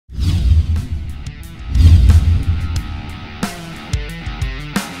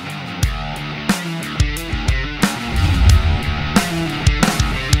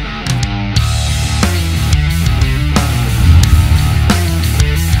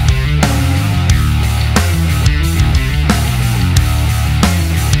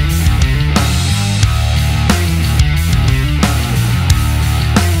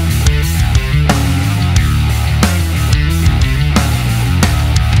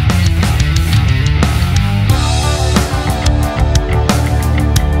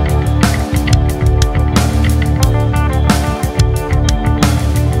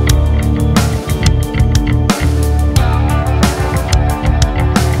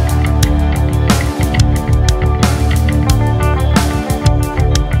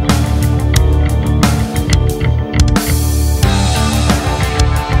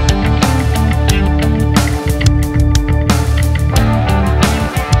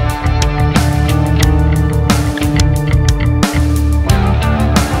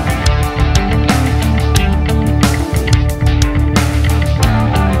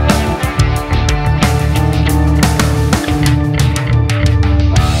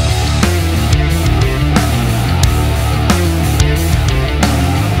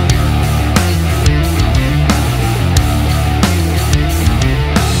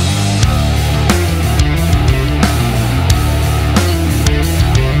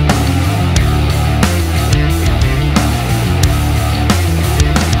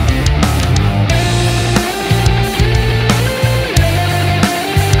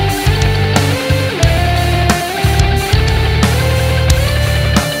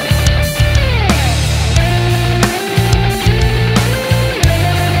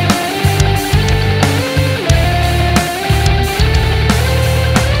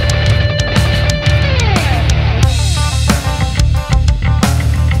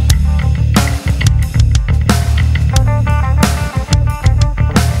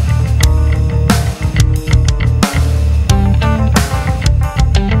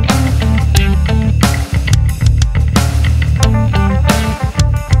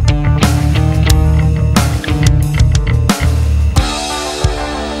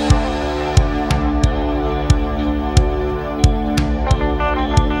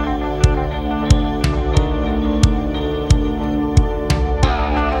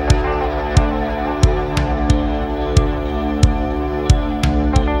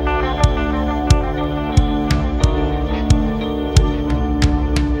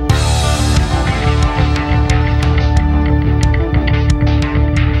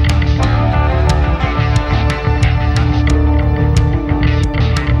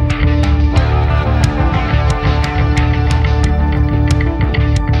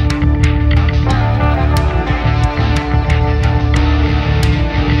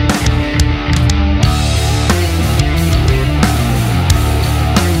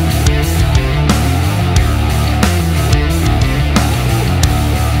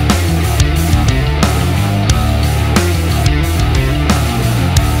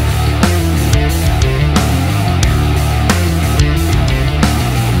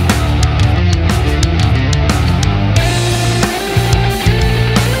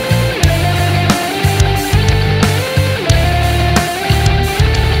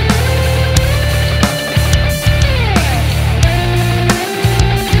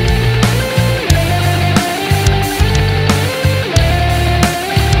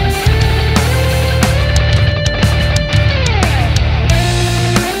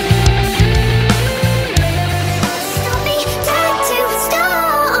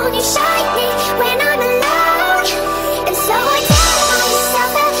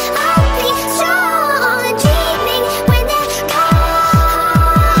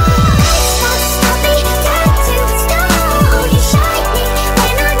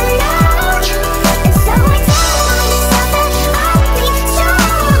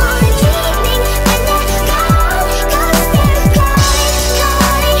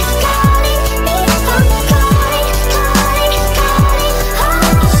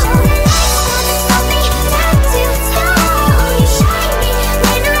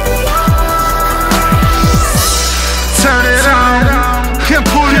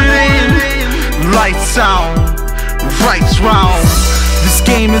sound, right's wrong. This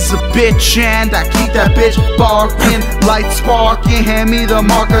game is a bitch and I keep that bitch barking. Light sparking, hand me the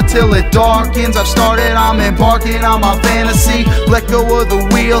marker till it darkens. I've started, I'm embarking on my fantasy. Let go of the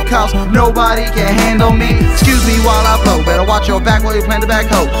wheel, cause nobody can handle me. Excuse me while I blow, better watch your back while you plan to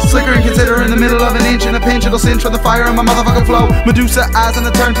back hoe. Slicker and consider in the middle of an inch, in a pinch it'll cinch from the fire in my motherfucking flow. Medusa eyes and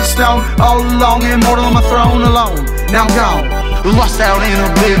I turn to stone, all along immortal on my throne alone. Now I'm gone, lost out in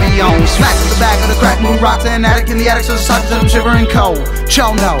oblivion. Smack to the back of the crack, moon rocks and attic in the attic, so the socks and I'm shivering cold.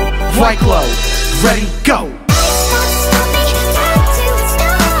 Y'all know, right glow, ready, go.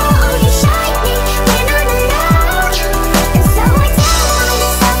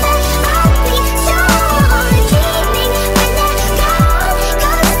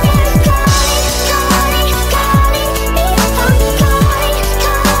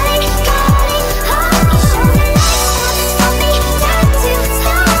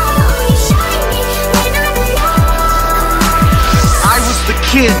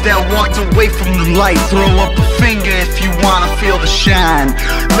 Kid that walked away from the light. Throw up a finger if you wanna feel the shine.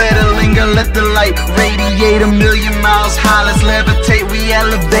 Let it linger, let the light radiate 1,000,000 miles high. Let's levitate, we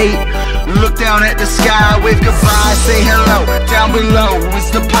elevate. Look down at the sky, wave goodbye, say hello. Down below,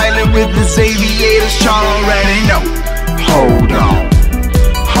 it's the pilot with his aviators. Y'all already know. Hold on,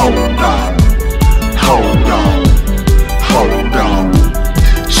 hold on, hold on, hold on.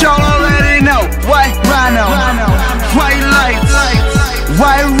 Y'all already know. White Rhino, white lights,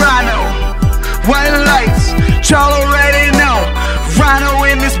 white Rhino, white lights. Y'all already know. Rhino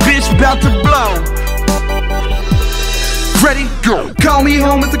in this bitch about to blow. Ready, go. Call me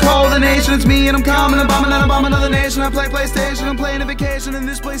home, it's the call of the nation. It's me and I'm coming, I'm bombing and I'm bombing another nation. I play PlayStation, I'm playing a vacation in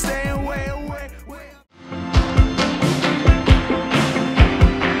this place, staying away.